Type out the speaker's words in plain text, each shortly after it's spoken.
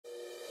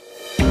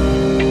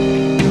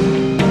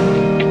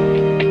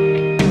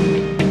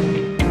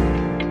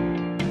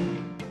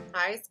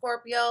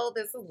Scorpio.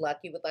 This is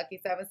Lucky with Lucky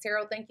Seven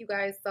Tarot. Thank you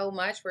guys so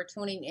much for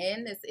tuning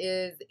in. This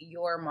is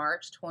your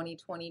March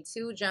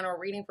 2022 general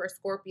reading for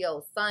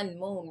Scorpio, Sun,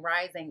 Moon,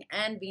 Rising,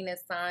 and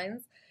Venus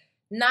signs.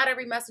 Not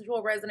every message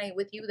will resonate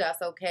with you.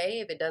 That's okay.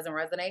 If it doesn't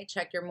resonate,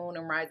 check your Moon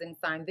and Rising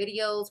sign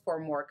videos for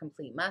a more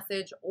complete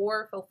message,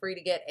 or feel free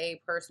to get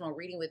a personal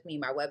reading with me.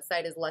 My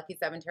website is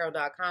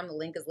lucky7tarot.com. The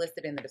link is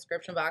listed in the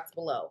description box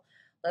below.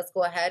 Let's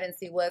go ahead and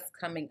see what's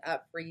coming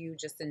up for you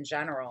just in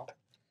general.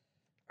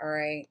 All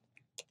right.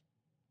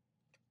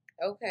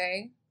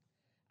 Okay.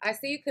 I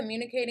see you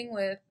communicating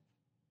with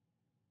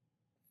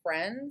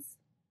friends,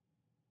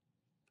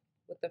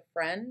 with a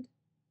friend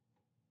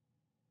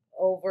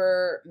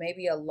over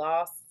maybe a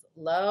lost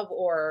love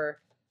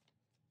or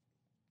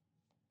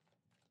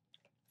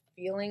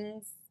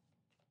feelings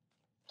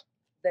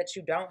that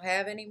you don't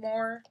have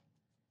anymore.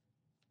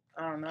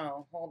 I don't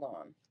know. Hold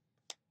on.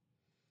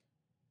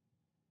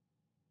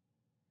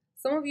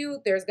 Some of you,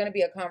 there's going to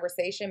be a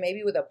conversation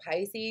maybe with a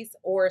Pisces,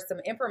 or some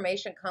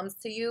information comes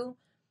to you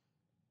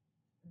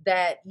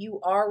that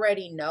you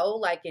already know,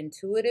 like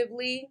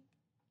intuitively,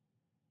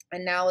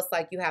 and now it's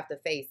like you have to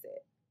face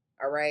it.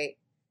 All right?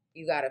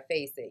 You got to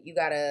face it. You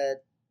got to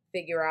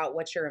figure out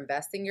what you're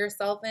investing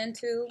yourself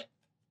into.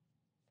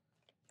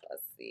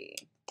 Let's see.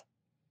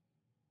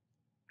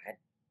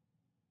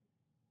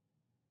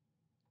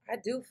 I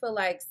do feel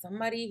like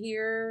somebody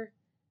here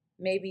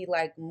maybe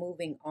like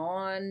moving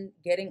on,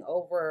 getting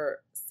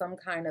over some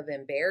kind of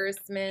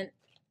embarrassment.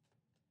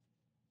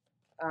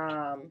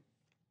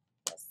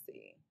 Let's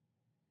see.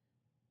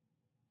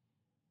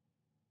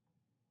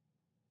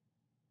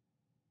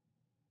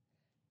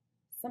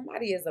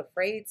 Somebody is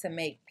afraid to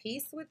make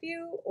peace with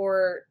you,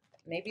 or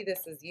maybe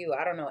this is you.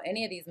 I don't know.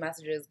 Any of these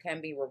messages can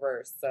be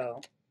reversed.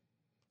 So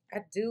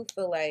I do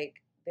feel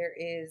like there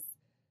is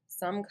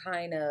some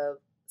kind of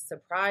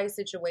surprise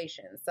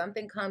situation.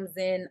 Something comes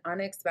in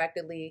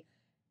unexpectedly.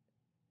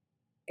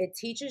 It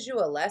teaches you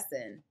a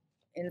lesson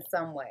in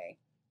some way.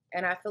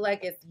 And I feel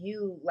like it's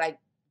you like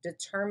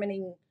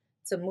determining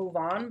to move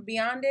on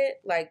beyond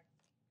it. Like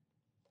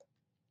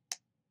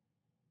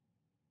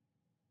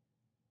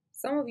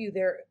some of you,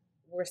 there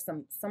were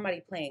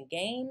somebody playing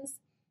games.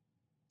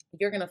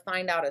 You're going to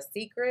find out a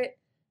secret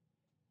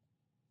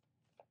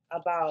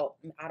about,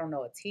 I don't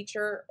know, a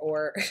teacher,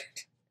 or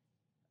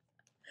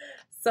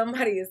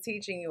somebody is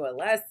teaching you a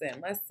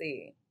lesson. Let's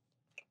see.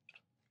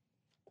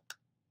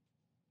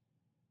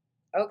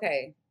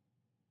 Okay.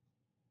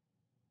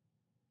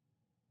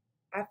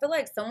 I feel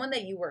like someone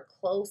that you were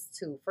close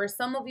to. For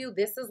some of you,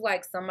 this is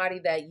like somebody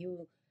that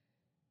you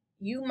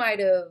might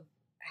have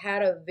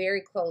had a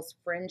very close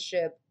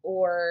friendship,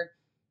 or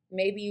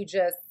maybe you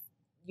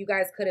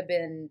guys could have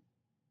been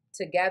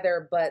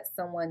together, but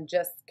someone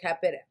just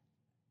kept it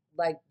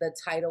like the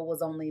title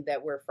was only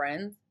that we're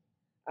friends.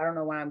 I don't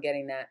know why I'm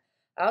getting that.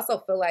 I also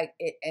feel like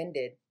it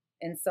ended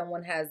and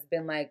someone has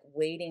been like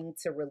waiting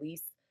to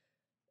release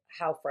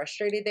how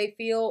frustrated they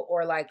feel,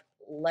 or like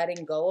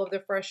letting go of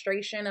the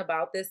frustration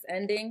about this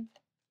ending.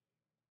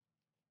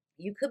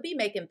 You could be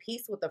making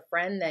peace with a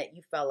friend that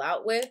you fell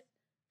out with.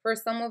 For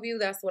some of you,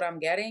 that's what I'm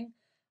getting.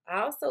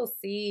 I also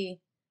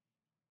see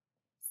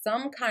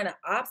some kind of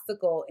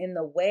obstacle in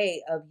the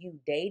way of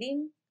you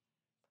dating,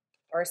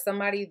 or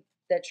somebody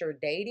that you're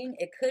dating.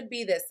 It could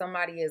be that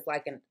somebody is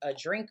like a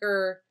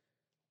drinker,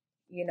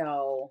 you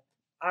know,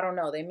 I don't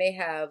know. They may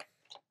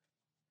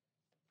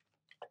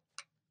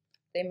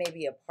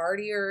be a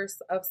partier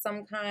of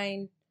some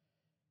kind.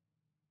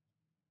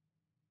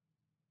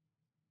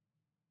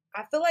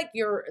 I feel like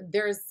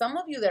there's some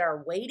of you that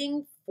are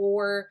waiting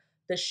for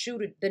the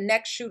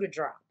next shoe to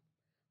drop,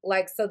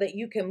 like so that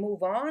you can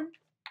move on.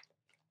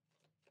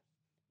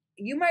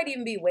 You might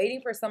even be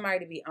waiting for somebody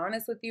to be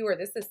honest with you, or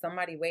this is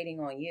somebody waiting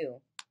on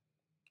you.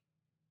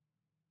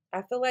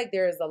 I feel like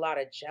there is a lot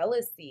of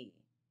jealousy.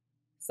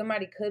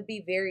 Somebody could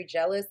be very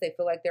jealous. They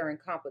feel like they're in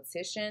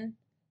competition.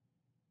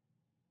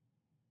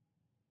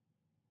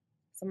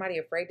 Somebody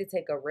afraid to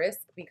take a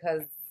risk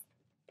because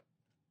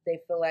they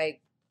feel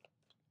like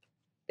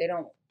they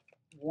don't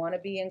want to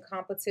be in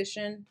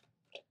competition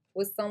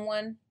with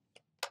someone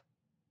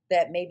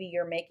that maybe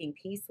you're making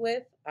peace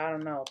with. I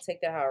don't know.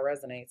 Take that how it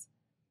resonates.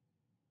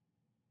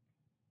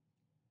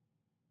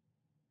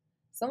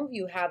 Some of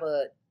you have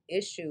a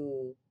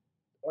issue,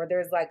 or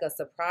there's like a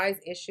surprise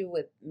issue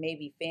with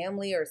maybe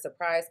family, or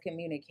surprise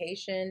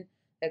communication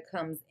that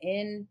comes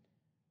in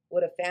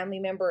with a family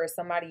member or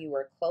somebody you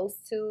were close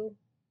to.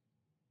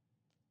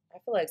 I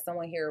feel like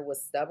someone here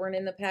was stubborn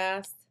in the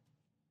past,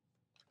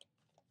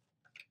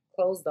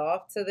 closed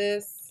off to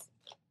this.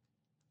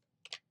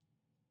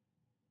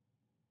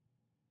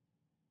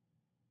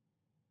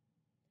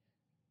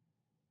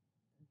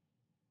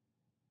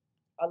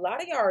 A lot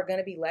of y'all are going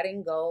to be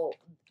letting go.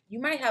 You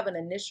might have an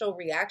initial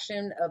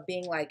reaction of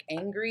being like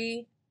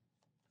angry,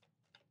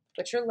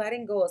 but you're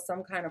letting go of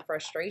some kind of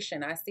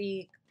frustration. I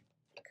see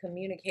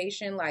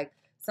communication, like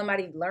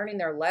somebody learning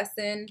their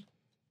lesson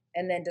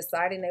and then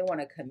deciding they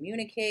want to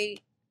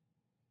communicate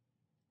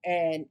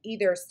and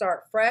either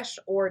start fresh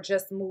or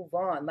just move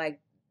on, like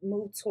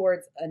move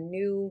towards a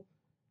new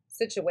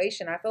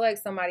situation. I feel like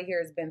somebody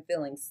here has been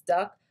feeling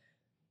stuck.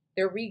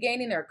 They're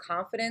regaining their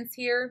confidence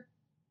here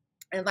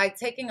and like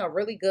taking a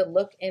really good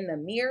look in the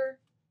mirror.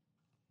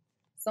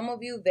 Some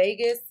of you,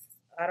 Vegas,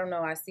 I don't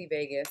know, I see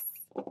Vegas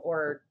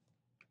or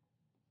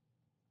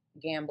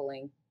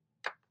gambling.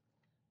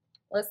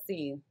 Let's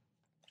see.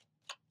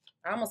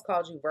 I almost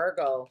called you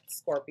Virgo,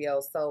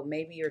 Scorpio. So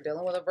maybe you're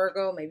dealing with a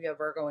Virgo, maybe a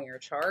Virgo in your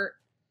chart.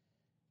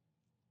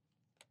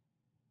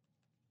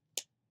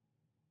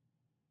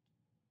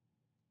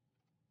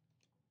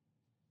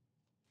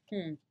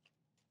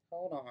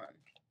 Hold on.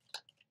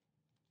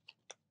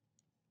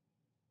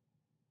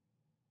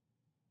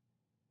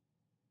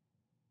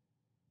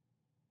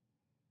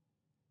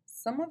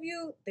 Some of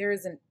you, there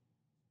isn't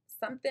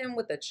something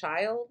with a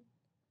child.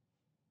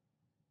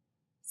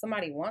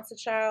 Somebody wants a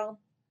child.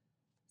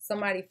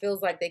 Somebody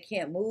feels like they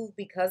can't move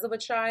because of a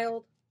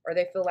child, or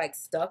they feel like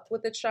stuck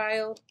with a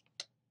child,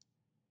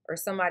 or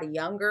somebody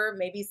younger,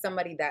 maybe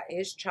somebody that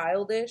is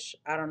childish.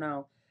 I don't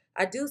know.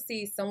 I do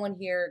see someone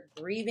here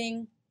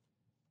grieving,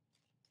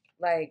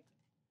 like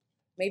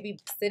maybe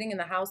sitting in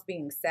the house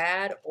being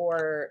sad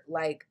or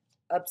like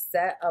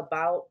upset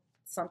about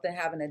something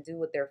having to do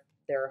with their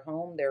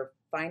home, their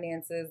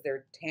finances,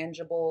 their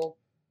tangible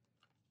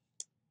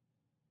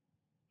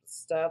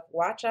stuff.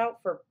 Watch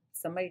out for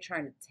somebody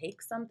trying to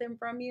take something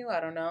from you. I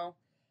don't know.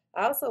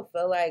 I also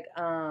feel like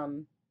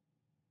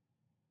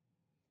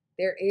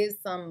there is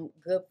some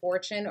good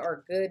fortune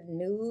or good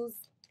news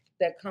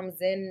that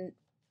comes in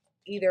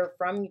either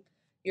from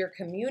your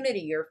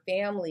community, your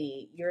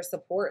family, your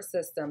support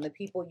system, the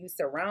people you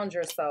surround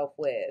yourself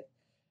with.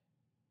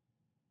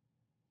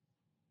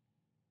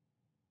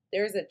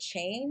 There's a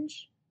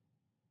change.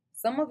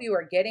 Some of you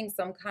are getting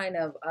some kind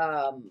of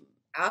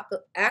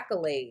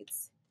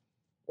accolades,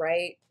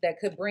 right? That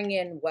could bring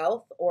in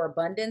wealth or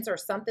abundance or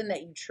something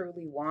that you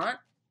truly want.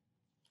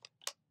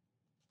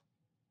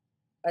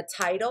 A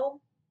title.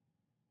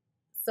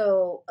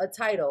 So a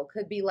title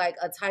could be like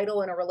a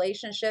title in a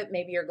relationship.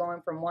 Maybe you're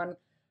going from one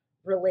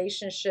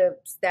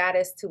relationship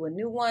status to a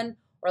new one,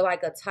 or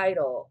like a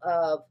title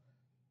of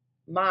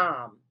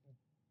mom,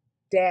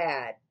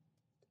 dad,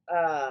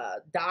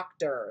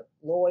 doctor,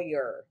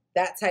 lawyer,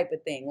 that type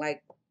of thing.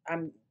 Like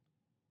I'm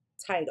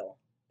title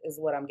is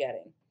what I'm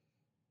getting.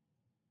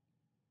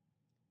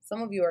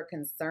 Some of you are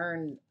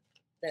concerned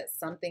that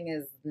something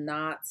is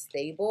not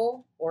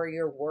stable or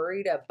you're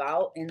worried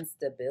about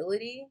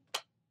instability.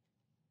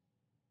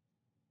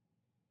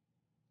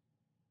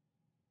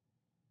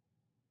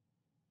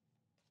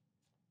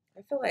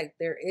 I feel like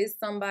there is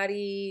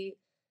somebody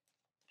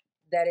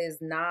that is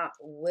not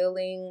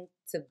willing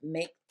to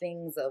make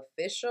things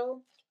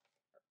official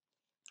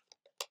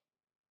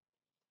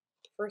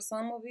for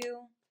some of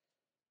you.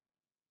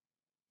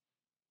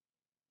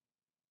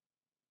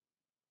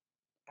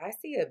 I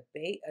see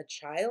a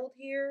child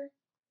here.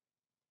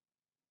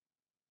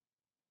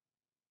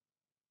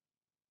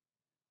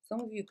 Some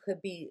of you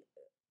could be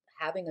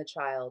having a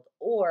child,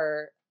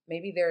 or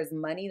maybe there's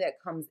money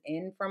that comes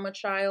in from a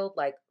child,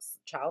 like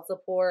child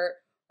support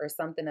or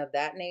something of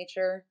that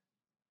nature.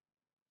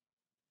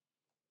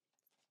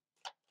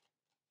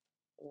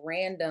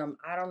 Random,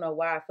 I don't know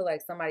why. I feel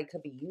like somebody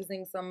could be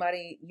using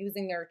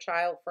their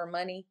child for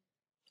money.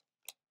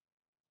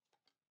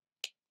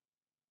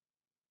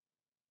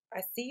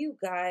 I see you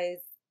guys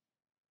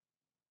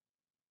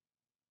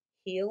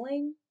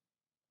healing,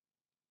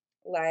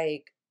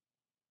 like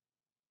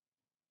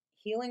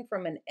healing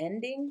from an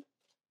ending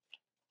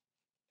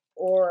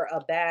or a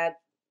bad,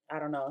 I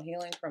don't know,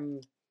 healing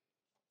from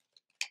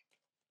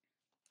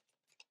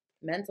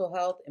mental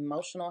health,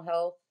 emotional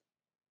health.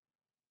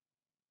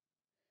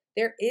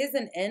 There is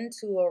an end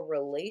to a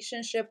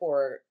relationship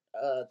or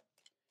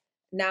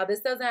now this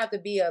doesn't have to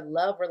be a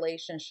love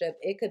relationship.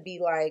 It could be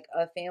like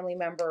a family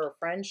member or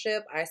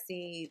friendship. I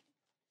see,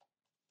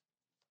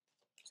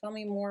 tell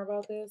me more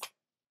about this.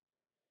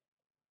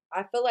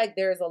 I feel like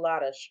there's a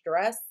lot of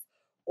stress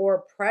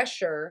or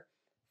pressure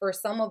for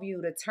some of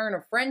you to turn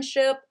a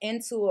friendship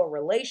into a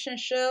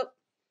relationship.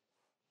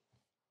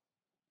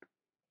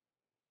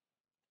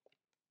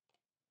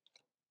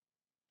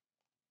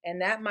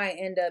 And that might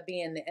end up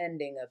being the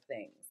ending of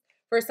things.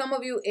 For some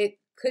of you, it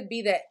could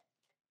be that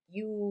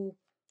you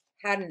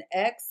had an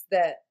ex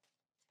that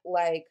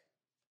like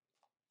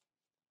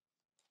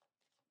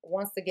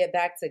wants to get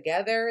back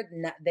together.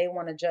 They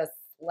want to just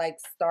like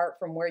start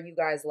from where you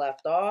guys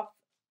left off.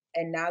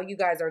 And now you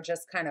guys are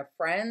just kind of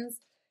friends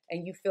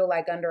and you feel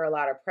like under a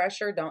lot of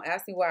pressure. Don't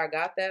ask me why I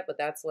got that, but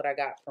that's what I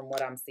got from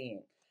what I'm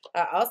seeing.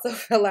 I also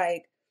feel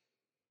like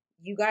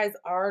you guys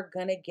are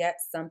going to get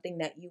something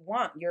that you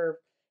want.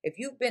 If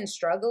you've been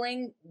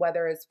struggling,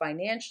 whether it's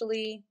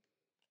financially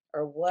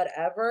or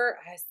whatever,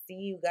 I see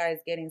you guys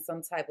getting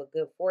some type of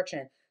good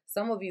fortune.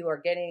 Some of you are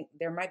getting,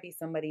 there might be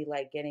somebody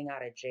like getting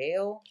out of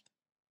jail.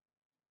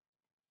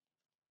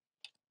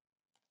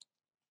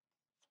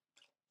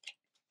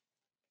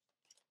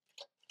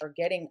 Or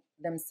getting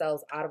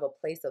themselves out of a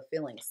place of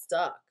feeling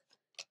stuck.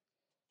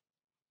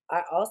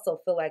 I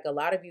also feel like a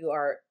lot of you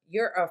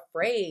you're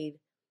afraid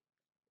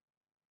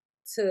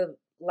to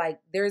like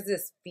there's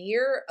this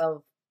fear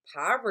of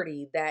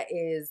poverty that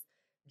is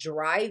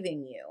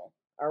driving you.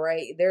 All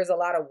right. There's a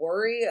lot of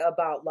worry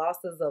about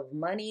losses of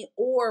money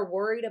or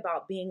worried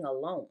about being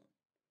alone.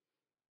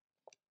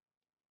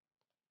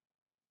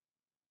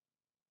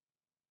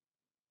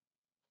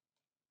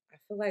 I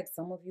feel like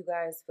some of you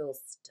guys feel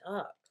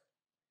stuck.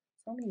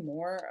 Tell me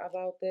more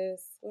about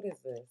this. What is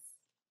this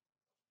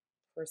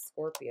for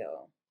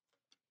Scorpio?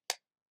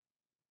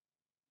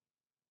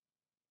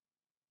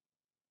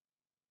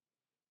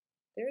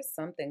 There's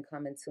something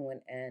coming to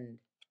an end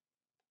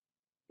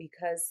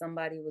because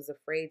somebody was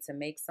afraid to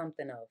make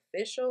something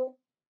official.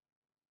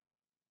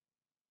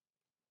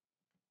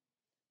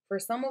 For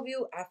some of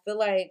you, I feel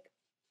like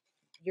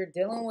you're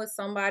dealing with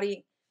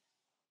somebody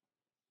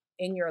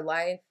in your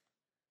life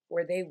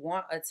where they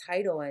want a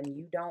title and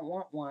you don't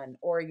want one,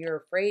 or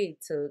you're afraid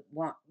to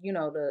want,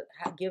 to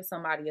give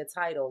somebody a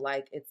title,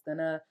 like it's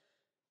gonna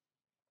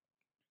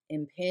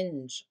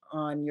impinge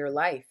on your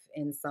life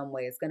in some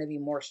way. It's gonna be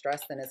more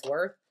stress than it's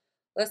worth.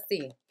 Let's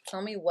see.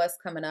 Tell me what's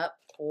coming up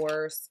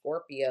for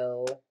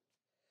Scorpio.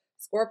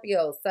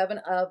 Scorpio, 7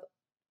 of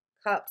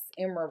Cups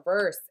in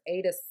reverse,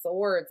 8 of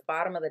Swords,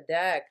 bottom of the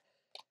deck.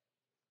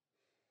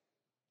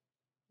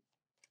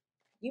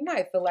 You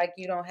might feel like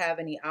you don't have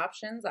any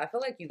options. I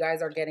feel like you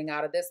guys are getting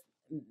out of this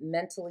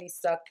mentally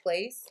stuck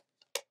place.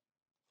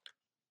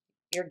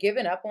 You're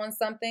giving up on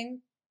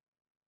something,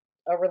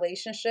 a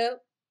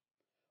relationship,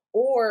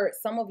 or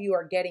some of you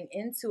are getting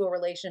into a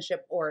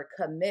relationship or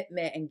a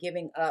commitment and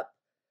giving up,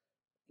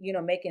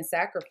 making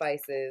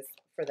sacrifices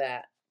for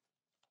that.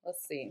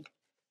 Let's see.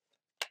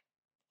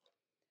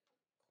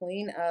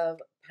 Queen of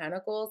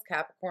Pentacles,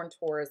 Capricorn,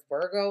 Taurus,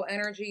 Virgo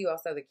energy. You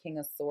also have the King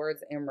of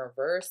Swords in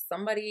reverse.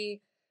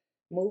 Somebody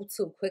moved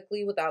too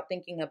quickly without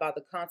thinking about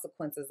the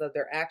consequences of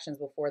their actions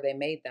before they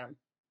made them.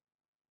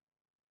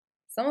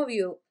 Some of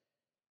you,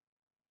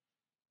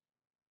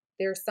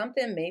 there's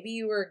something maybe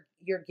you're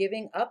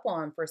giving up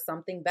on for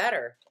something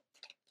better.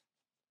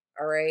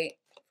 All right?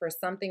 For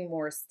something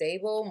more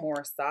stable,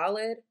 more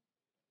solid.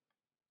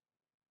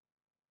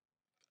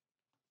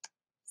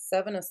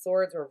 7 of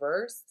Swords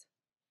reversed.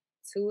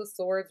 2 of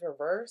Swords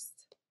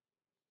reversed.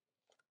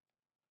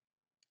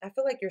 I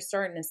feel like you're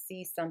starting to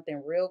see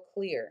something real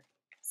clear.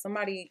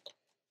 Somebody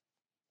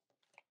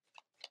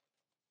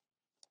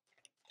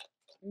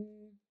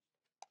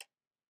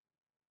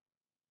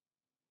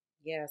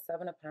yeah,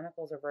 7 of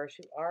Pentacles reversed.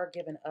 You are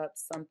giving up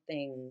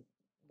something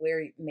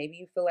where maybe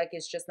you feel like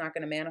it's just not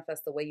going to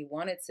manifest the way you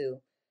want it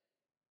to.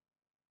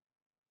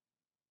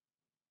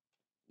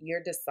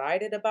 You're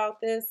decided about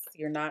this.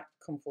 You're not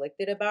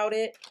conflicted about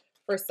it.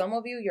 For some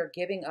of you, you're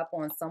giving up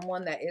on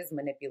someone that is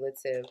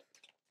manipulative.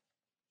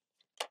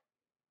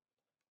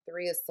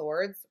 3 of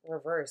Swords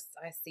reversed.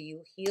 I see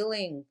you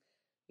healing.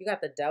 You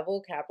got the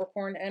Devil,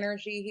 Capricorn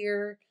energy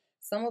here.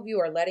 Some of you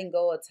are letting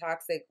go of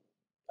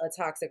a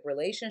toxic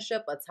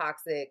relationship, a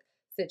toxic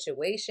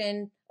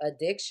situation,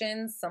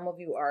 addiction. Some of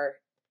you are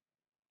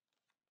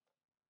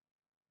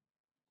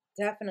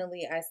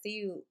definitely, I see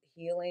you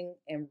healing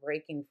and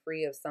breaking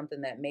free of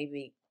something that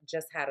maybe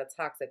just had a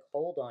toxic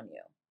hold on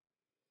you.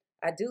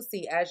 I do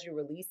see as you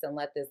release and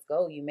let this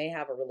go, you may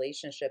have a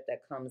relationship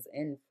that comes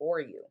in for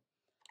you.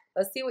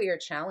 Let's see what your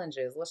challenge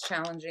is. What's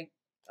challenging?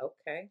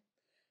 Okay.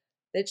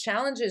 The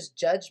challenge is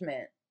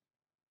judgment.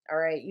 All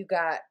right. You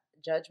got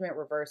judgment,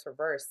 reverse,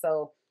 reverse.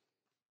 So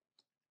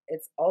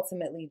it's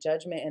ultimately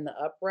judgment in the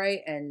upright,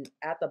 and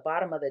at the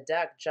bottom of the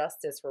deck,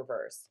 justice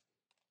reverse.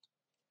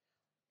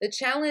 The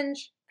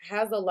challenge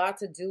has a lot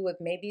to do with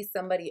maybe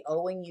somebody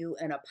owing you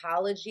an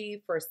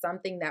apology for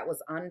something that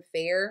was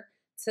unfair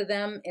to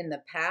them in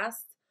the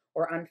past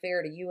or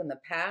unfair to you in the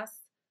past.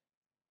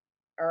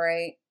 All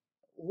right.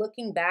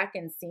 Looking back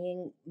and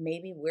seeing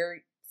maybe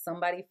where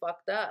somebody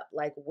fucked up,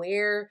 like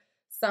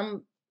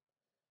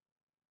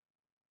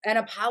and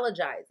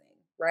apologizing,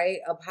 right?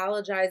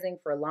 Apologizing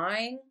for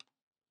lying,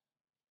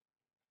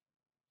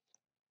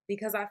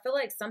 because I feel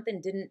like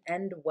something didn't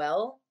end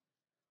well,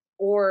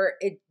 or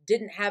it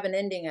didn't have an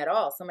ending at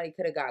all. Somebody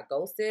could have got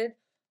ghosted.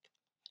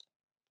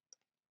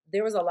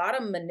 There was a lot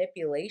of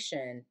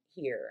manipulation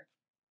here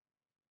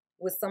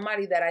with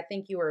somebody that I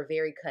think you were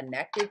very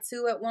connected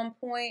to at one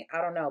point.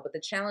 I don't know, but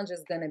the challenge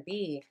is going to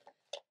be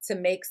to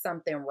make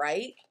something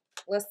right.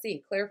 Let's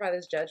see. Clarify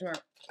this judgment.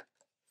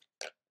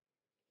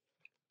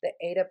 The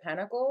 8 of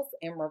Pentacles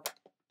in reverse.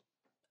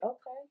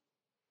 Okay.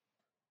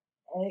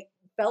 And it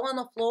fell on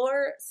the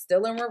floor,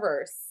 still in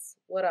reverse.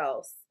 What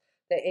else?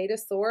 The 8 of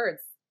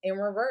Swords in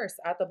reverse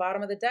at the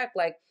bottom of the deck.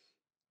 Like,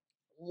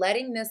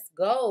 letting this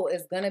go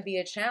is going to be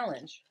a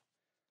challenge.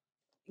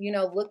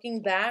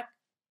 Looking back,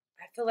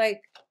 I feel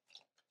like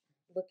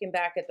looking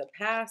back at the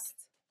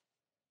past,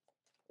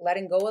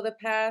 letting go of the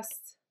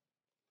past,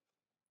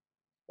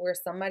 where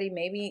somebody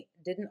maybe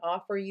didn't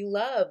offer you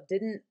love,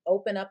 didn't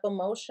open up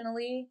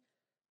emotionally.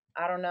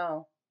 I don't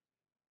know.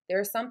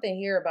 There's something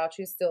here about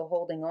you still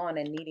holding on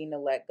and needing to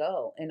let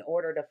go in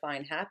order to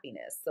find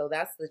happiness. So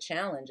that's the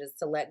challenge, is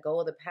to let go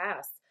of the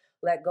past.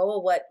 Let go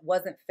of what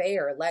wasn't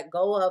fair. Let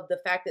go of the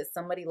fact that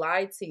somebody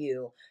lied to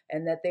you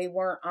and that they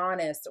weren't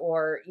honest,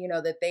 or, you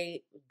know, that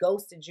they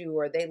ghosted you,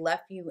 or they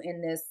left you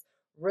in this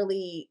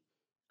really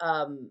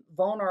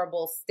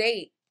vulnerable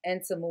state,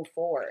 and to move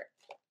forward.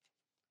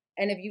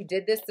 And if you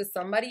did this to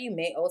somebody, you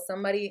may owe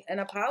somebody an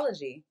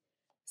apology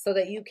so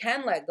that you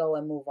can let go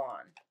and move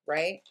on,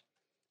 right?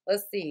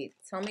 Let's see.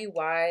 Tell me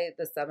why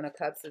the Seven of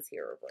Cups is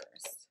here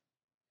reversed.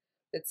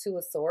 The Two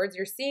of Swords.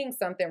 You're seeing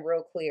something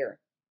real clear.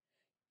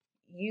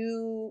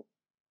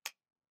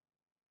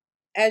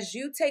 As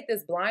you take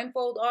this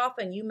blindfold off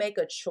and you make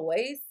a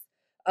choice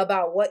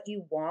about what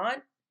you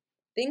want,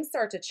 things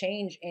start to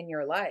change in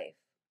your life.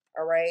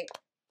 All right.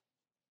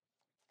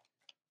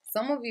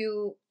 Some of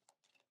you,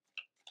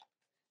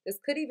 this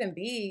could even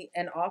be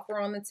an offer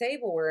on the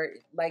table where,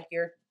 like,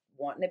 you're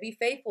wanting to be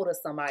faithful to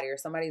somebody, or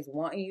somebody's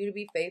wanting you to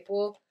be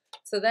faithful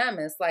to them.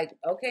 It's like,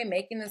 okay,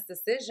 making this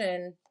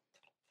decision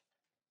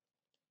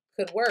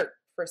could work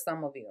for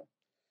some of you.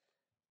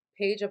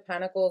 Page of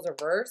Pentacles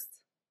reversed.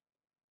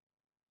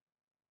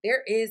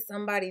 There is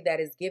somebody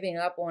that is giving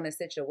up on a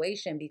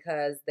situation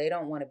because they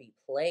don't want to be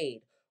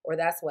played, or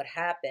that's what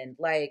happened.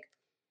 Like,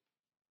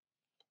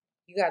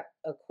 you got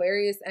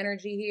Aquarius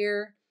energy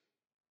here.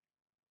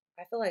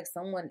 I feel like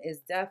someone is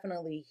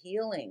definitely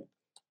healing.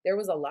 There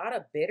was a lot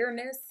of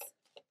bitterness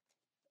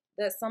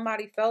that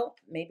somebody felt,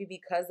 maybe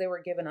because they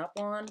were given up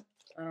on.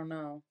 I don't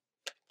know.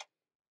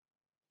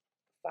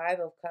 Five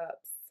of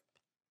Cups.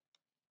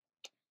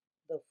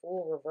 The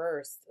Fool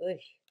reversed. Ugh.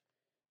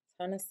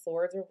 Ten of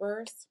Swords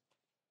reversed.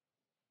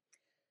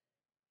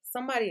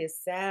 Somebody is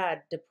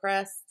sad,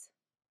 depressed.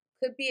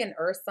 Could be an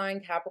earth sign,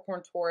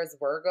 Capricorn, Taurus,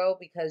 Virgo,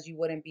 because you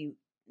wouldn't be,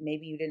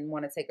 maybe you didn't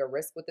want to take a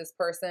risk with this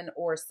person,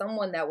 or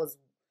someone that was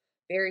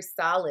very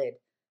solid.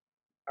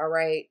 All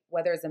right.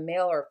 Whether it's a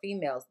male or a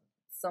female,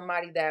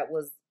 somebody that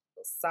was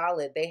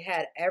solid. They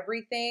had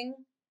everything.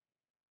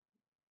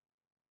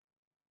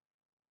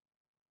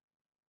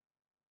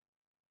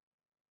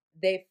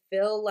 They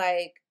feel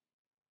like,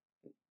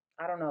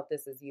 I don't know if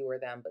this is you or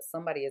them, but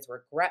somebody is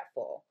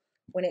regretful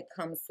when it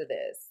comes to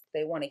this.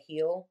 They want to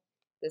heal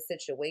the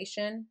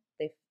situation.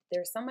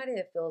 There's somebody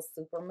that feels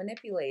super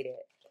manipulated,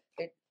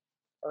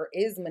 or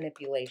is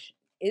manipulating.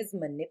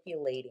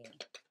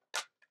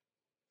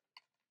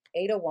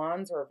 Eight of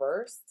Wands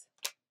reversed.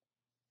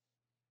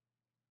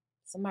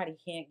 Somebody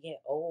can't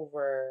get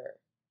over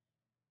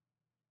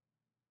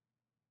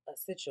a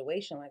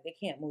situation, like they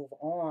can't move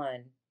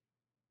on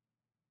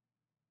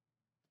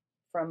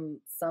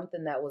from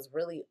something that was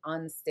really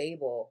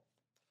unstable,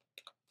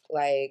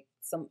 like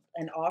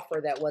an offer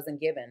that wasn't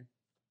given.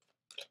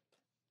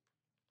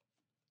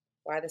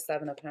 Why the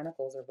Seven of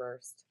Pentacles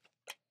reversed?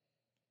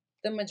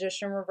 The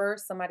Magician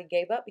reversed. Somebody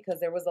gave up because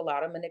there was a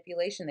lot of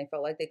manipulation. They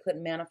felt like they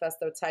couldn't manifest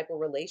the type of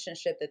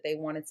relationship that they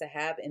wanted to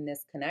have in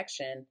this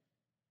connection.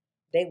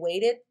 They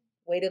waited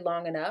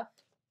long enough.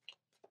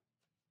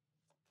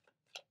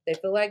 They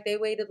feel like they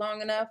waited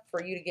long enough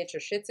for you to get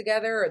your shit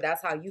together, or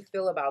that's how you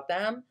feel about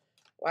them.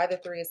 Why the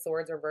Three of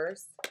Swords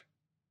reversed?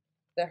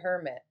 The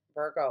Hermit,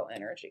 Virgo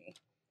energy.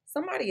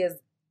 Somebody is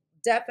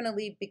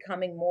definitely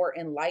becoming more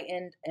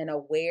enlightened and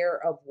aware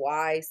of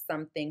why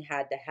something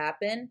had to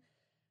happen.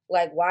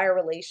 Like why a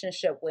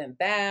relationship went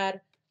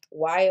bad,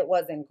 why it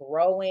wasn't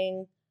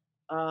growing.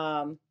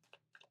 Tell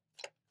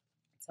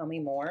me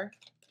more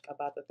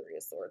about the Three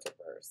of Swords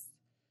reversed.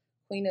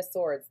 Queen of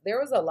Swords. There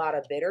was a lot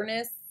of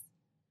bitterness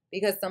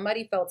because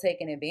somebody felt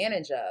taken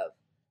advantage of.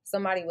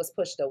 Somebody was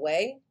pushed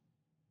away.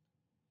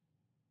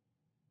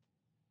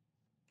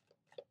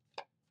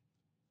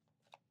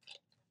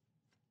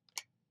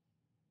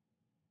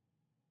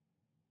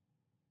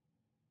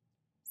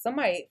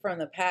 Somebody from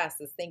the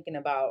past is thinking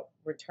about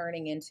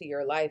returning into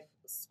your life,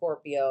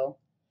 Scorpio.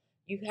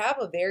 You have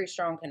a very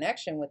strong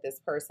connection with this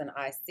person,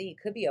 I see.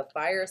 Could be a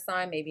fire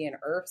sign, maybe an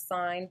earth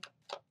sign.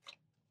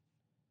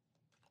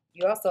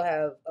 You also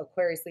have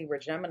Aquarius, Libra,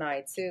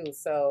 Gemini too.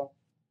 So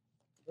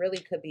really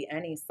could be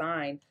any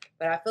sign.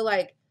 But I feel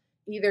like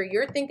either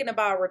you're thinking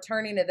about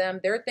returning to them,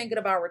 they're thinking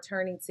about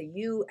returning to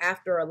you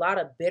after a lot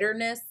of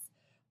bitterness,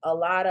 a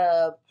lot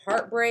of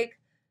heartbreak.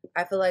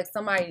 I feel like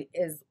somebody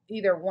is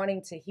either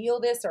wanting to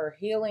heal this or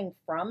healing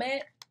from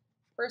it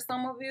for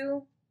some of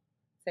you.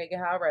 Take it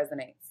how it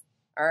resonates.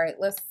 All right,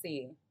 let's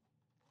see.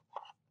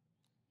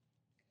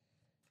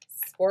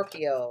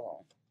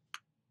 Scorpio.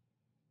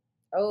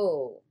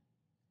 Oh,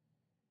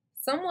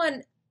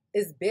 someone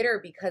is bitter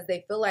because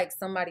they feel like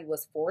somebody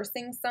was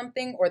forcing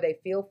something, or they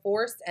feel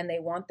forced and they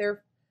want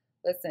their,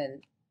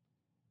 listen,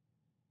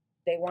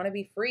 they want to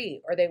be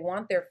free, or they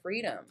want their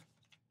freedom.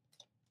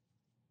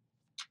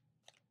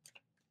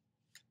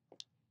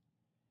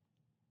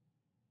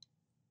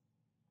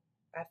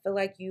 I feel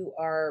like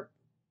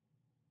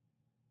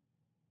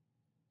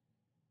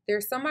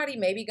there's somebody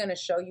maybe going to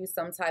show you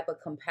some type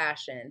of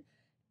compassion,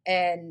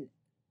 and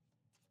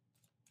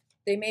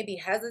they may be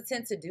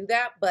hesitant to do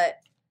that,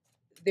 but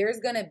there's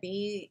going to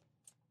be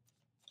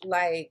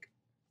like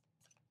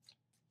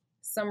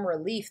some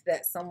relief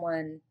that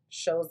someone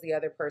shows the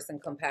other person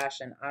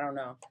compassion. I don't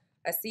know.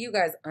 I see you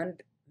guys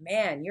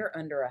man, you're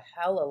under a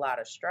hell of a lot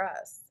of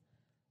stress.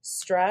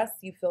 Stress,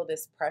 you feel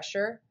this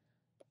pressure,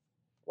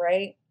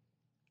 right?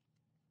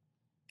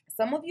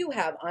 Some of you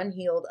have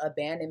unhealed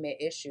abandonment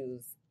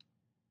issues,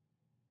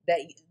 that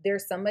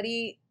there's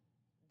somebody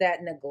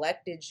that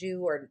neglected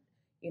you, or,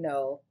 you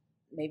know,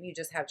 maybe you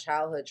just have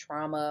childhood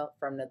trauma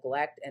from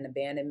neglect and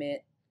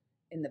abandonment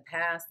in the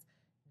past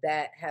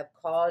that have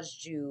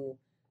caused you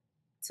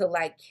to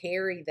like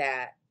carry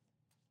that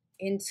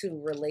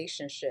into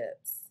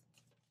relationships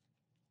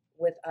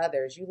with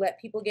others. You let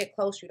people get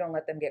close, you don't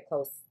let them get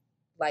close,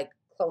 like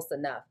close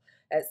enough.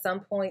 At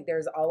some point,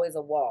 there's always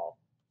a wall.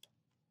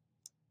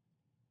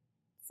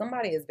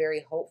 Somebody is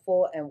very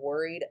hopeful and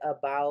worried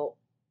about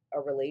a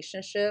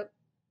relationship.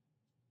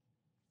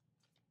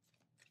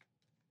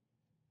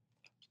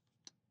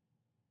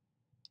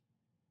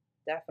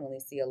 Definitely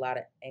see a lot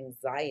of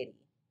anxiety.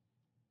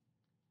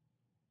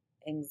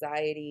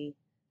 Anxiety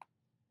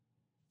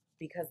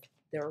because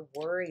they're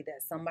worried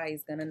that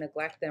somebody's going to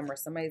neglect them or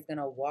somebody's going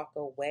to walk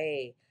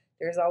away.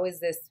 There's always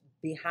this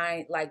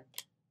behind, like,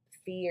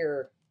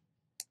 fear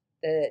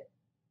that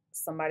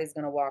somebody's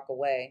going to walk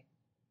away.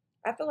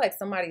 I feel like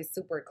somebody's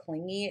super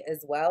clingy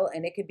as well,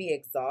 and it could be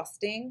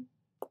exhausting.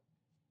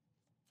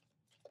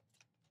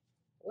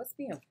 What's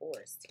being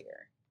forced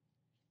here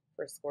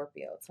for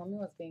Scorpio? Tell me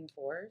what's being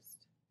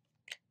forced.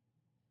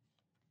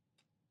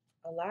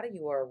 A lot of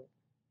you are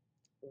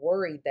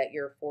worried that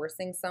you're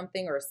forcing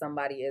something, or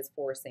somebody is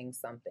forcing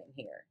something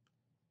here.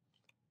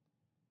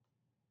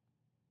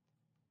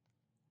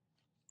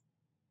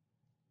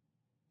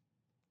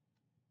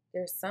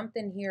 There's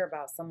something here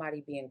about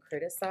somebody being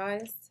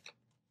criticized.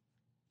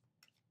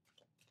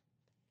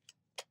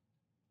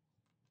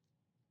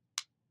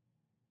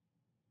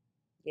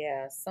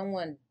 Yeah,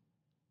 someone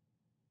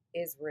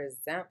is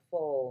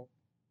resentful.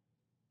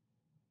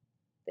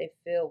 They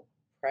feel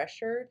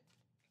pressured.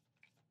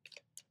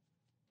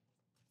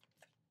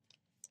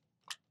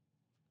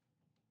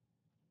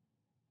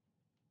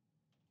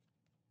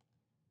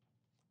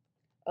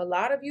 A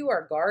lot of you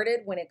are guarded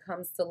when it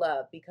comes to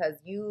love, because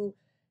you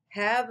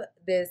have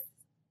this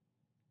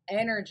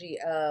energy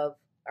of,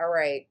 all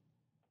right,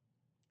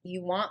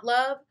 you want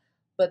love,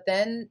 but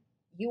then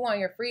you want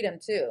your freedom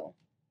too.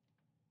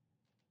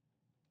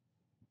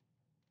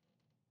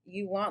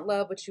 You want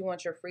love, but you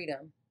want your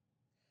freedom.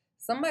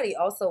 Somebody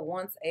also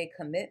wants a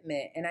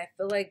commitment. And I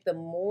feel like the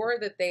more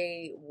that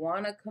they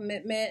want a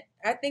commitment,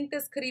 I think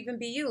this could even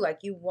be you, like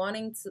you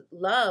wanting to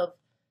love,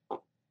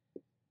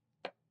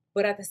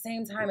 but at the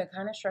same time, it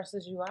kind of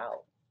stresses you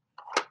out.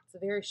 It's a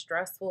very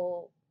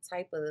stressful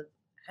type of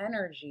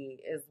energy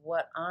is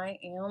what I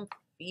am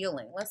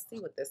feeling. Let's see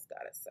what this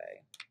got to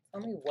say.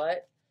 Tell me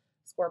what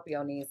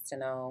Scorpio needs to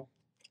know.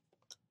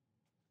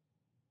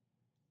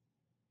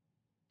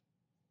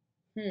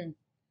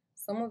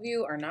 Some of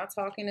you are not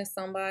talking to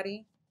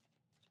somebody,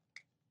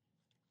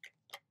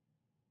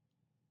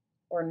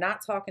 or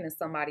not talking to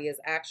somebody is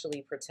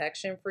actually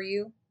protection for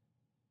you.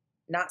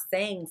 Not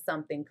saying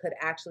something could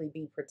actually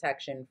be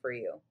protection for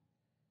you.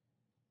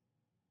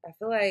 I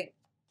feel like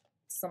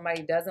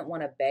somebody doesn't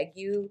want to beg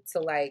you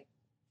to like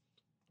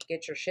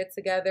get your shit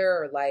together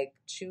or like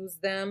choose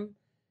them.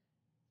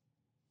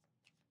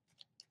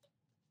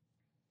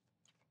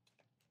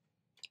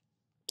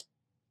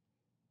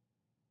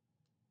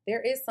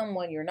 There is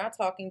someone you're not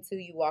talking to,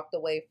 you walked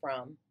away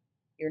from.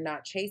 You're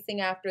not chasing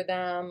after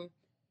them.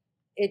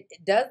 It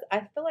does,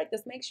 I feel like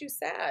this makes you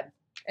sad.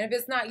 And if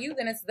it's not you,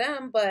 then it's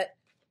them, but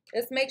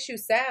this makes you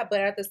sad. But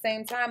at the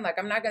same time, like,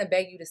 I'm not going to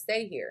beg you to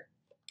stay here.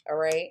 All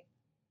right?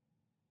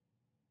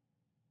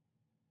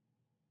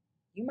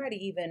 You might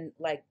have even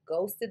like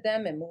ghosted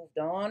them and moved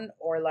on,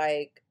 or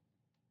like,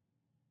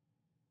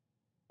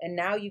 and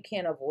now you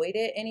can't avoid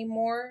it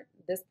anymore.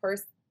 This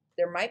person,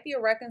 there might be a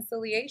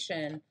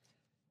reconciliation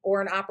or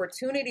an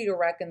opportunity to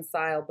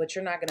reconcile, but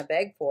you're not going to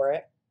beg for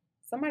it.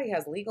 Somebody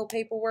has legal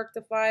paperwork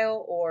to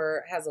file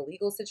or has a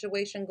legal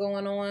situation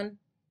going on.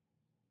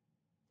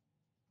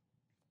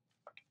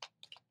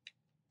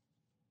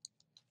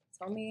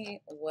 Tell me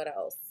what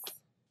else.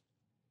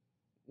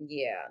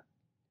 Yeah.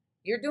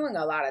 You're doing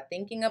a lot of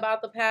thinking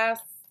about the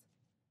past,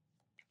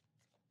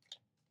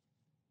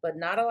 but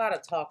not a lot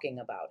of talking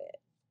about it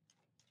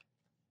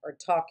or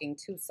talking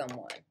to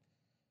someone.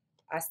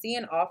 I see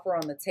an offer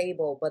on the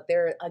table, but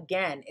there,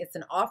 again, it's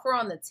an offer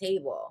on the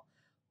table,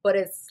 but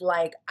it's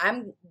like,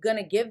 I'm going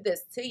to give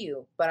this to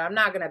you, but I'm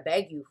not going to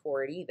beg you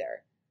for it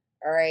either.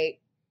 All right.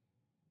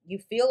 You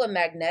feel a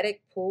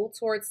magnetic pull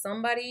towards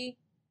somebody.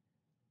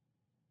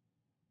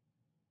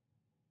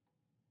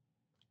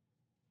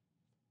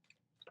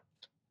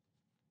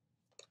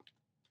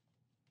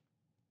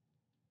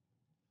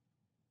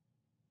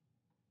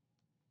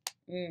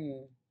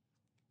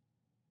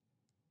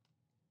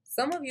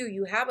 Some of you,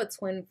 you have a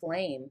twin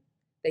flame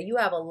that you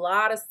have a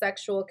lot of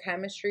sexual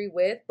chemistry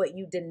with, but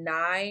you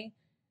deny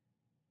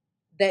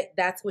that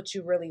that's what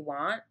you really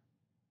want.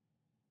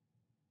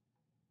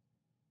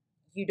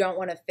 You don't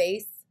want to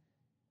face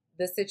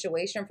the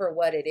situation for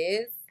what it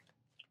is.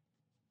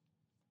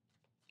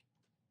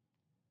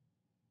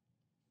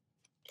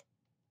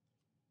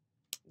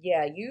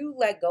 Yeah, you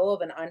let go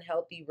of an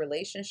unhealthy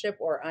relationship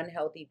or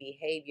unhealthy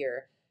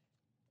behavior.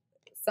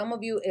 Some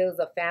of you is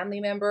a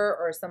family member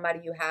or somebody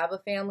you have a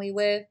family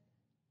with.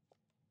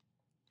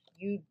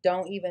 You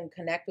don't even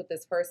connect with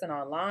this person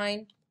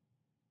online,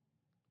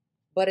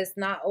 but it's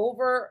not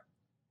over.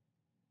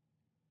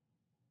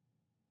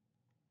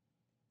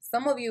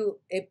 Some of you,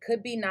 it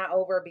could be not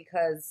over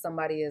because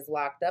somebody is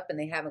locked up and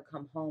they haven't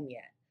come home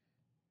yet.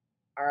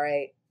 All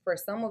right. For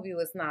some of you,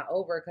 it's not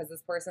over because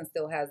this person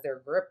still has their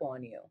grip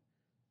on you.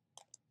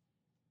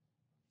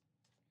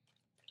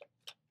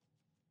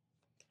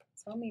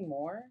 Tell me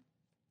more.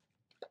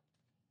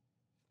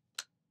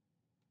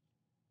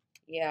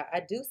 Yeah, I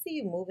do see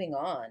you moving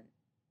on.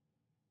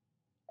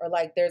 Or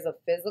like there's a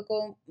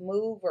physical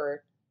move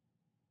or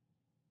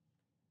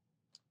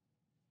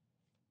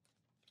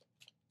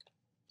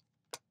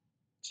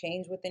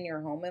change within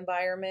your home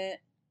environment.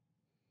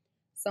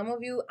 Some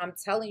of you, I'm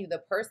telling you, the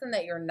person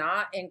that you're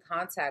not in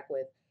contact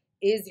with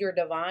is your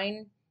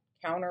divine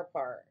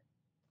counterpart.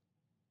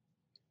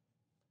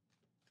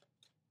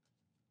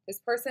 This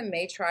person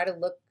may try to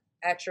look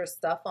at your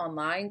stuff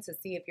online to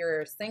see if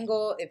you're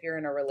single, if you're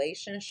in a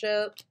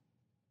relationship,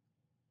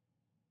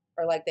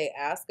 or like they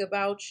ask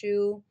about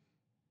you.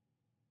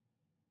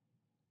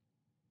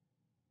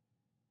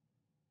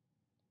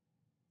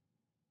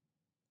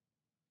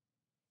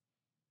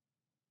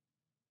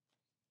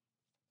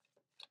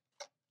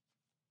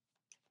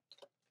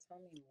 Tell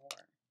me more.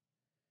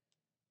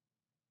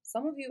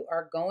 Some of you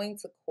are going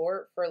to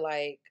court for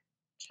like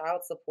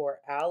child support,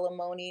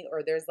 alimony,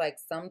 or there's like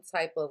some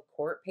type of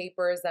court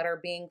papers that are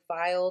being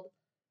filed.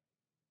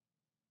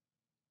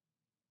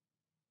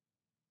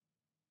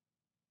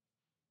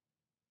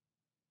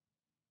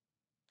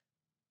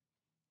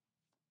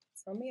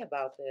 Tell me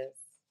about this.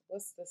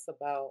 What's this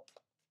about?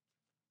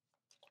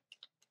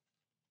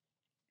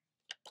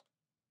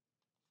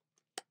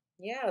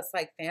 Yeah, it's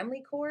like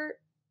family court.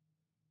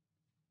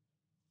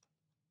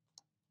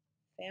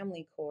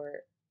 Family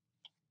court.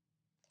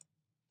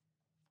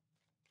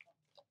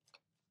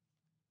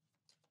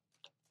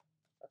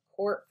 A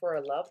court for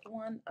a loved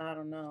one? I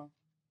don't know.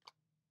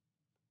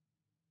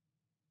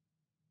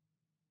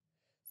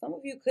 Some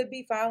of you could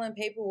be filing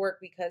paperwork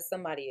because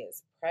somebody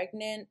is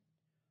pregnant.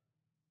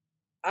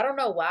 I don't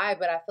know why,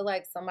 but I feel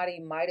like somebody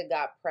might have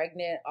got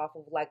pregnant off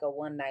of like a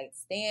one night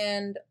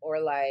stand or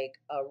like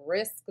a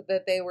risk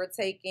that they were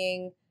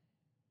taking.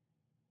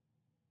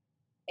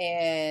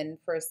 And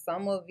for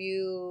some of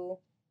you,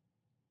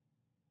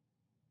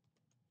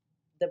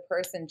 the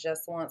person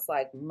just wants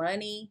like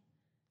money.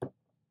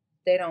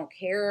 They don't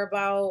care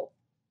about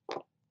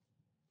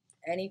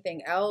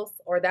anything else.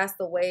 Or that's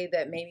the way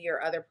that maybe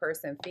your other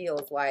person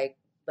feels, like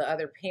the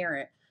other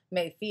parent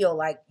may feel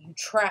like you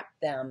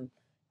trapped them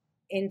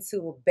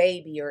into a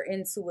baby or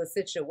into a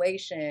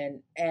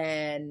situation.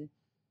 And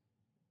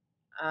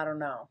I don't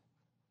know.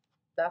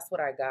 That's what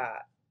I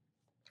got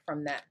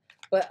from that.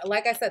 But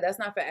like I said, that's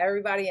not for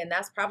everybody. And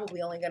that's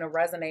probably only going to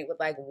resonate with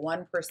like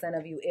 1%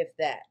 of you, if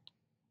that.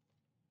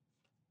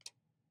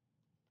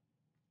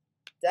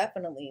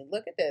 Definitely.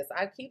 Look at this.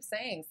 I keep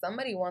saying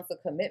somebody wants a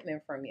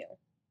commitment from you,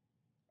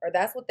 or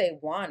that's what they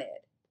wanted.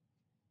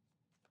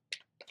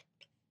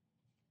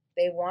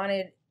 They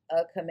wanted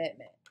a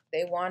commitment.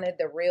 They wanted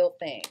the real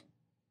thing.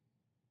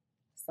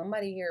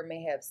 Somebody here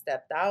may have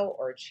stepped out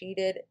or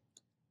cheated,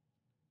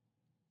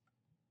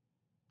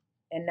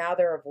 and now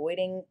they're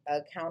avoiding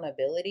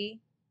accountability.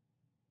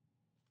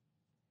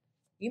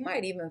 You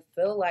might even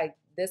feel like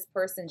this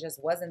person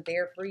just wasn't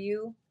there for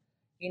you.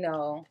 You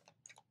know,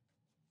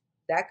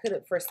 that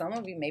could, for some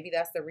of you, maybe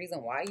that's the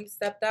reason why you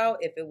stepped out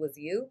if it was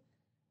you.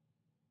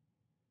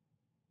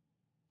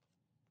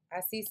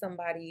 I see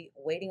somebody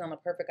waiting on the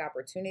perfect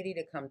opportunity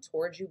to come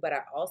towards you, but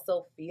I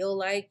also feel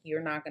like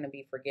you're not going to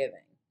be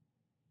forgiving.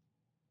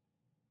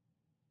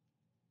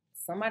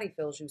 Somebody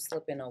feels you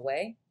slipping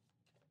away.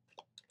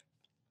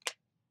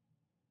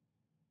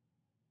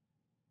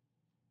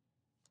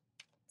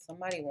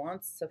 Somebody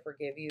wants to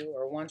forgive you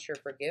or wants your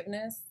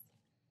forgiveness,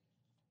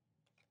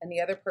 and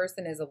the other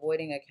person is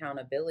avoiding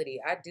accountability.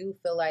 I do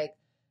feel like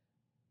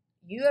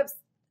you have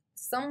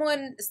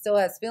someone still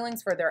has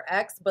feelings for their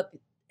ex, but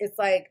it's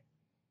like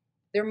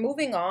they're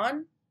moving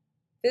on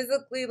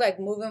physically, like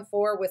moving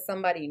forward with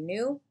somebody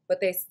new, but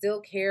they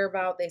still care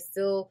about, they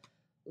still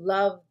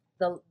love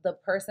the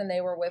person they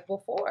were with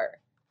before.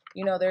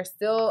 You know, there's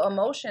still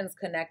emotions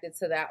connected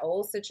to that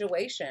old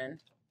situation.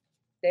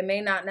 They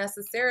may not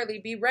necessarily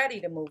be ready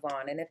to move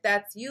on. And if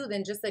that's you,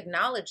 then just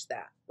acknowledge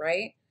that,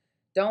 right?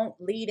 Don't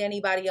lead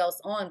anybody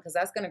else on, because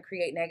that's going to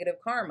create negative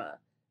karma.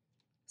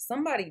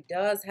 Somebody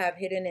does have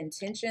hidden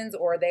intentions,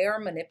 or they are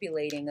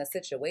manipulating a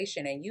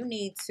situation, and you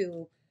need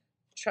to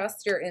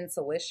trust your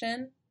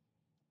intuition.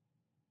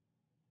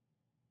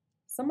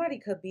 Somebody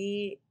could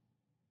be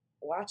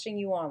watching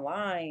you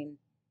online,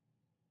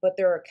 but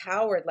they're a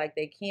coward, like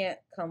they can't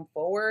come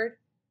forward.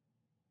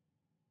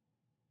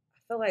 I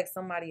feel like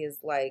somebody is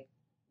like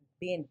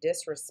being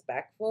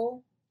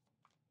disrespectful.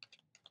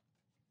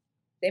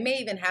 They may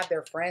even have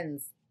their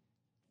friends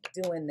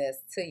doing this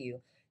to you.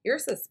 You're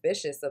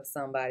suspicious of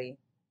somebody.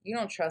 You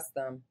don't trust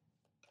them.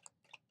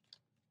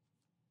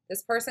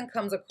 This person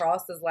comes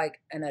across as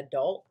like an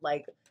adult,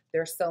 like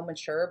they're so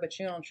mature, but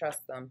you don't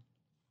trust them.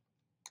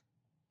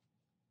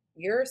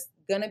 You're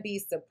going to be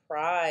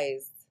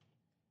surprised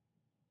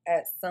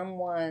at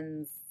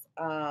someone's,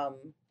 I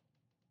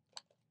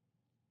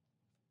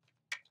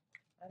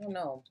don't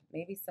know,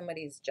 maybe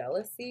somebody's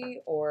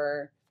jealousy,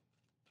 or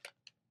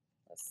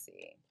let's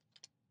see.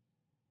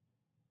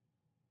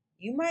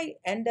 You might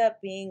end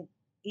up being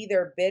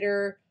either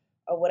bitter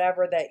or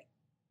whatever, that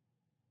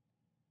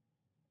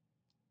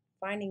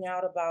finding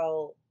out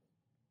about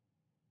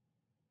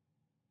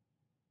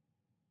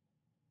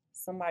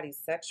somebody's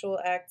sexual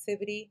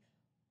activity,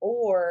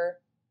 or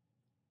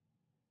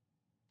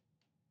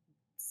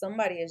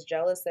somebody is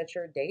jealous that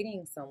you're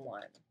dating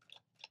someone,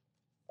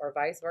 or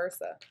vice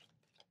versa.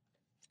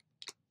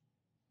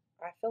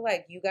 I feel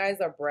like you guys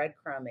are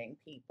breadcrumbing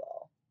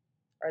people,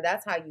 or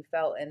that's how you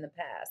felt in the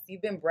past.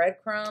 You've been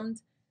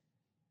breadcrumbed,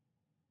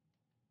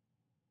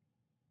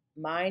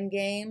 mind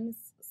games,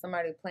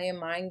 somebody playing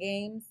mind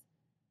games.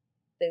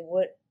 They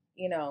would,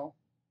 you know,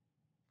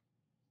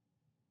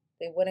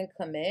 they wouldn't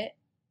commit.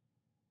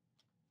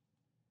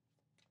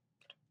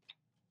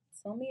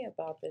 Tell me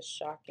about this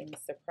shocking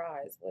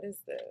surprise. What is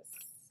this?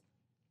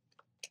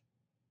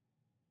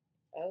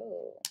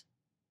 Oh.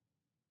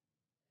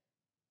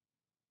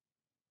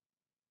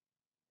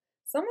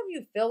 Some of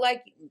you feel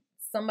like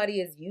somebody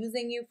is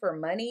using you for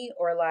money,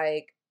 or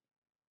like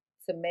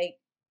to make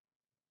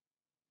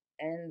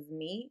ends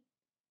meet.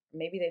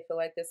 Maybe they feel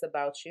like this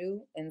about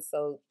you, and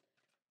so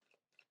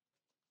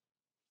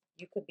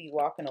you could be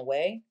walking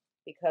away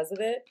because of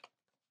it.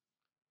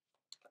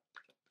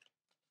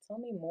 Tell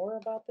me more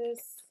about this.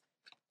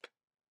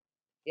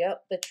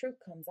 Yep, the truth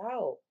comes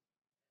out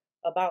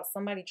about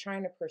somebody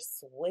trying to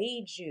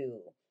persuade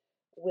you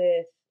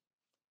with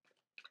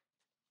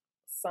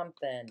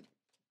something,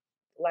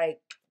 like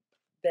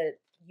that,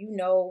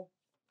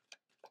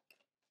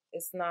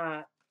 it's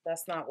not,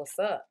 that's not what's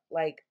up.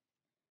 Like,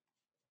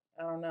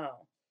 I don't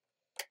know.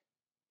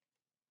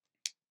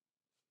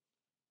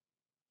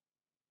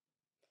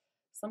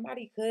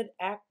 Somebody could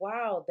act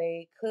wild.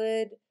 They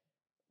could,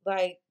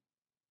 like,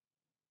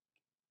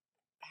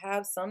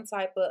 have some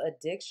type of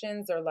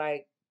addictions, or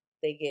like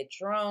they get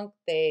drunk,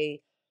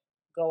 they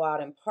go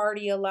out and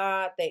party a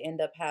lot, they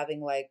end up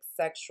having like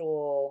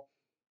sexual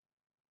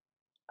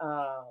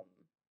um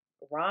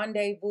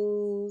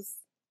rendezvous.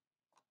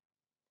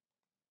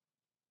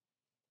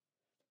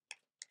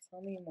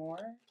 Tell me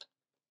more.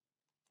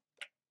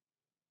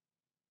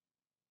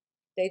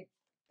 They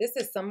This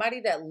is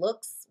somebody that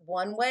looks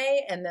one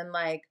way, and then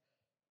like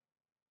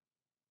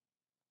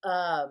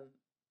um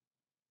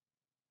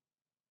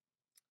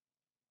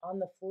on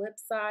the flip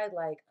side,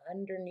 like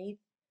underneath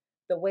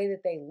the way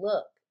that they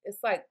look, it's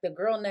like the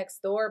girl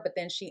next door, but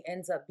then she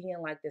ends up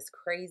being like this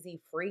crazy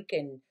freak,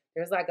 and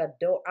there's like a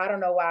door. I don't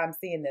know why I'm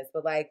seeing this,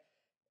 but like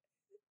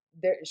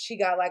she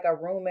got like a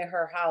room in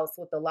her house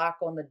with the lock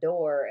on the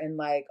door, and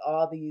like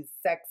all these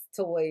sex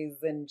toys,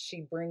 and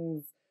she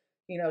brings,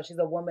 she's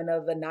a woman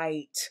of the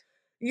night.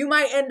 You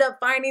might end up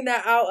finding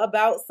that out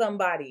about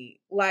somebody.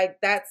 Like,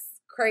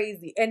 that's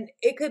crazy. And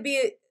it could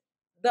be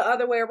the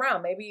other way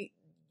around. Maybe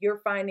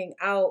you're finding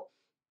out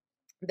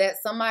that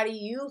somebody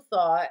you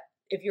thought,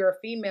 if you're a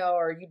female,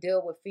 or you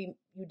deal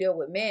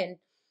with men,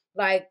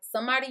 like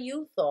somebody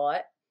you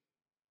thought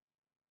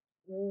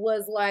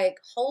was like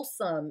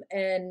wholesome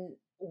and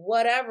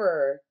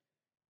whatever,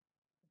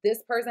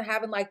 this person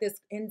having like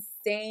this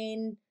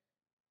insane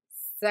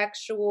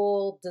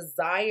sexual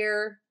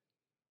desire,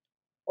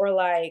 or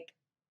like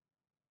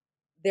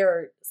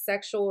their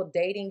sexual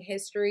dating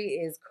history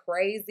is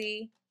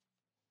crazy.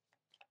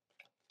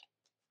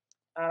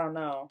 I don't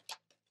know.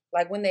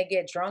 Like when they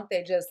get drunk,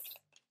 they just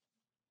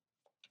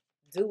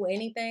do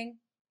anything.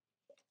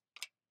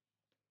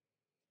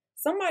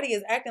 Somebody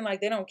is acting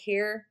like they don't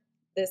care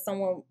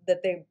that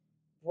they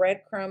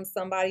breadcrumb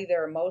somebody.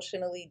 They're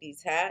emotionally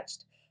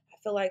detached. I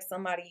feel like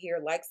somebody here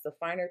likes the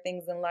finer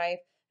things in life,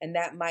 and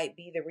that might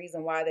be the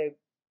reason why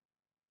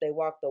they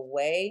walked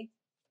away.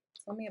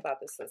 Tell me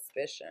about the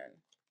suspicion.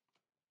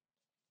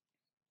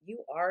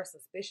 You are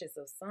suspicious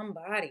of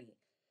somebody.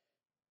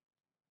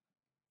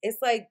 It's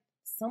like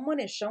someone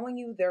is showing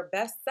you their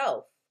best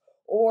self,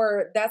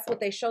 or that's what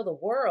they show the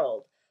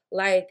world.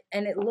 Like,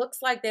 and it looks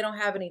like they don't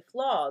have any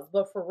flaws,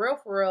 but for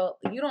real,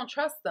 you don't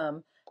trust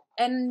them.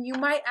 And you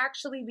might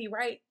actually be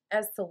right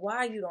as to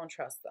why you don't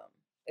trust them,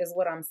 is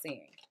what I'm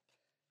seeing.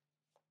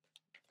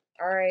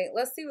 All right,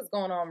 let's see what's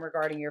going on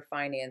regarding your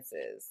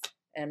finances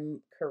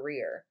and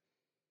career.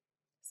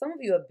 Some of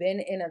you have been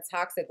in a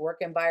toxic work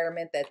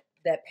environment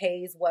that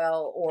pays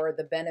well, or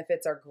the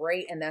benefits are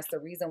great, and that's the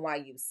reason why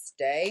you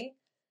stay.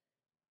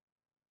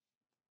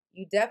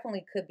 You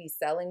definitely could be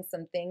selling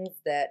some things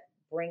that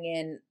bring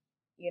in,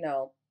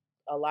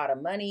 a lot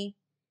of money,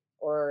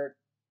 or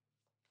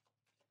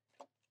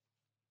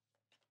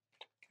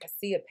I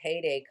see a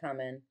payday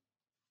coming.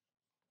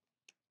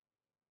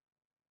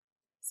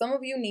 Some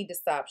of you need to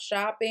stop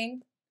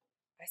shopping.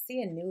 I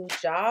see a new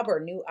job or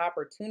new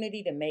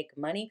opportunity to make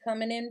money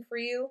coming in for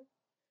you.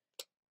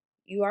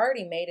 You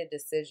already made a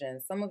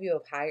decision. Some of you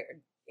have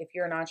hired, if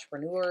you're an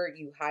entrepreneur,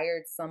 you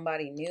hired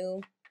somebody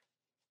new,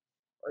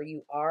 or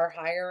you are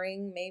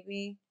hiring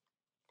maybe.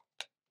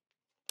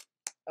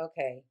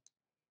 Okay.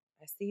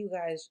 I see you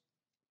guys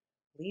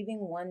leaving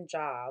one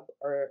job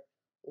or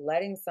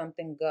letting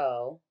something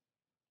go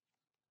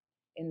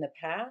in the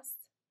past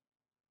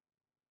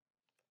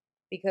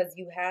because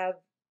you have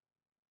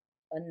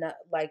enough,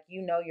 like,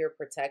 you're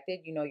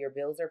protected, your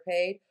bills are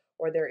paid,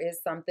 or there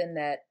is something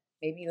that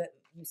maybe you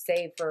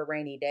save for a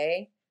rainy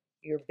day.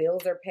 Your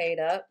bills are paid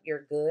up,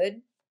 you're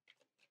good.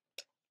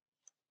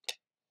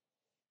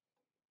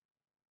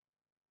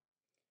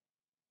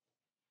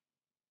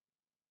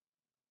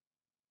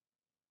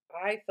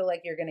 I feel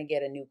like you're going to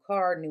get a new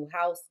car, new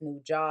house,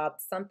 new job,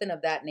 something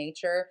of that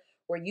nature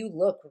where you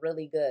look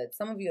really good.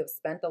 Some of you have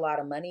spent a lot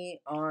of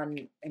money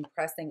on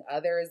impressing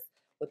others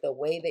with the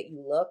way that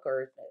you look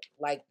or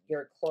like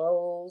your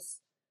clothes.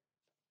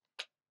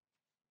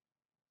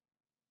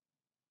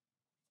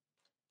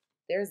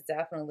 There's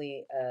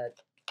definitely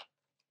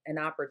an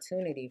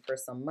opportunity for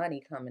some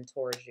money coming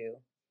towards you.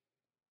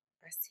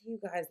 I see you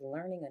guys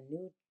learning a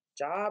new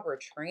job or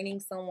training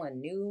someone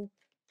new.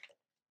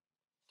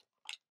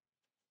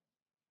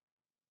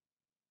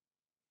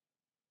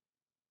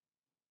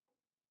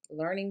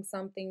 Learning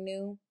something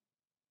new.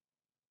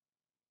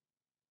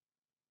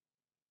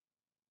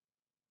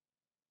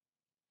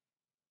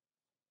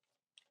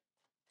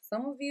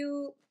 Some of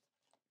you,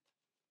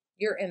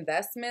 your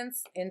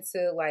investments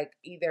into like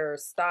either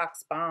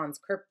stocks, bonds,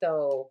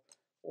 crypto,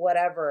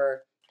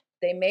 whatever,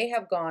 they may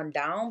have gone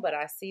down, but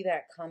I see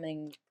that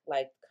coming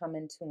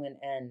to an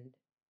end.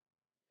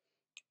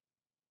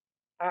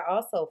 I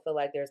also feel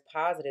like there's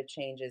positive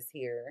changes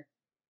here,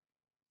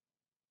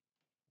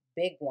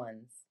 big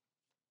ones.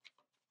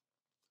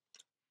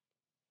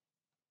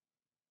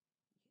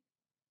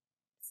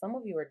 Some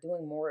of you are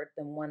doing more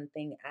than one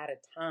thing at a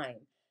time.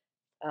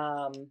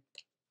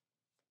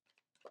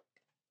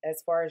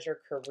 As far as your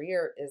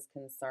career is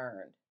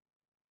concerned,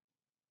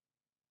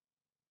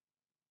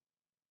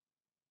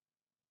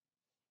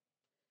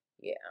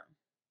 yeah,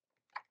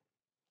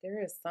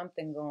 there is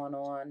something going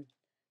on.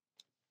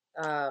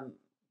 Um,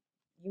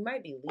 you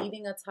might be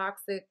leaving a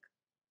toxic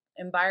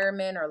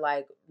environment or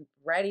like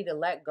ready to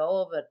let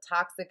go of a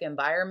toxic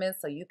environment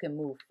so you can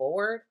move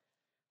forward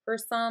for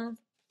some.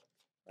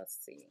 Let's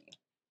see.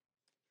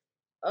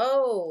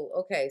 Oh,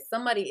 okay.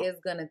 Somebody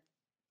is going to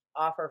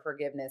offer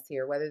forgiveness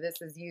here, whether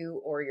this is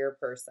you or your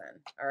person.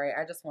 All right.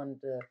 I just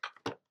wanted to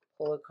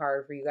pull a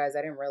card for you guys.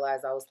 I didn't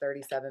realize I was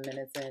 37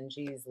 minutes in.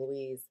 Jeez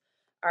Louise.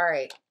 All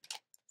right.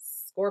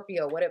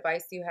 Scorpio, what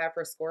advice do you have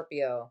for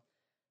Scorpio?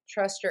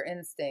 Trust your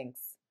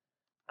instincts.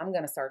 I'm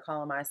going to start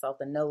calling myself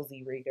the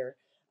nosy reader.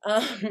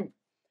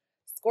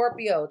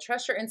 Scorpio,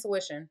 trust your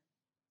intuition.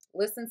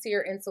 Listen to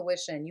your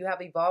intuition. You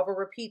have evolve or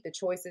repeat. The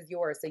choice is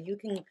yours. So you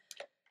can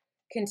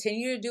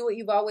continue to do what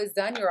you've always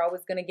done. You're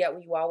always going to get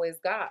what you always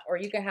got. Or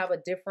you can have a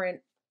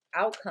different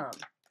outcome.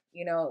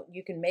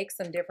 You can make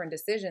some different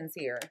decisions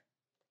here.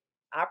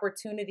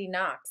 Opportunity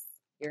knocks.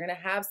 You're going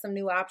to have some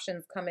new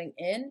options coming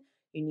in.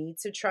 You need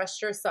to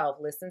trust yourself.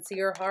 Listen to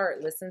your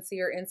heart. Listen to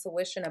your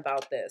intuition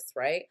about this,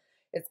 right?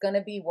 It's going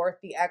to be worth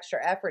the extra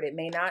effort. It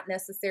may not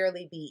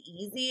necessarily be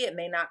easy. It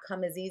may not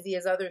come as easy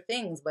as other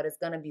things, but it's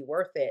going to be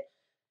worth it.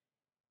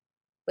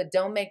 But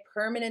don't make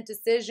permanent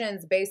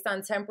decisions based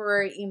on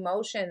temporary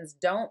emotions.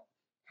 Don't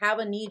have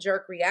a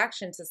knee-jerk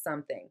reaction to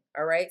something,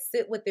 all right?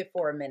 Sit with it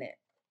for a minute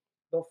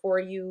before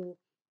you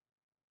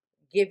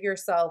give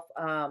yourself,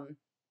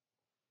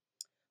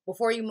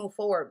 before you move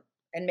forward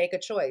and make a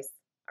choice,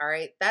 all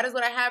right? That is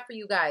what I have for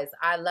you guys.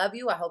 I love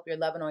you. I hope you're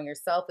loving on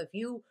yourself. If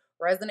you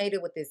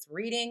resonated with this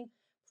reading,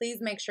 please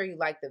make sure you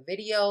like the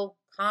video,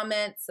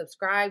 comment,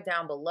 subscribe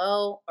down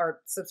below,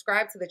 or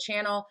subscribe to the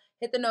channel.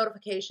 Hit the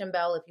notification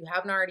bell if you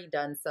haven't already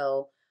done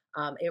so.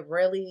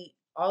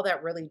 All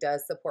that really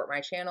does support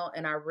my channel,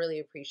 and I really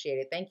appreciate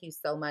it. Thank you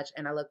so much,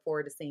 and I look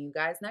forward to seeing you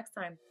guys next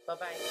time.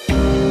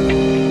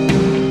 Bye-bye.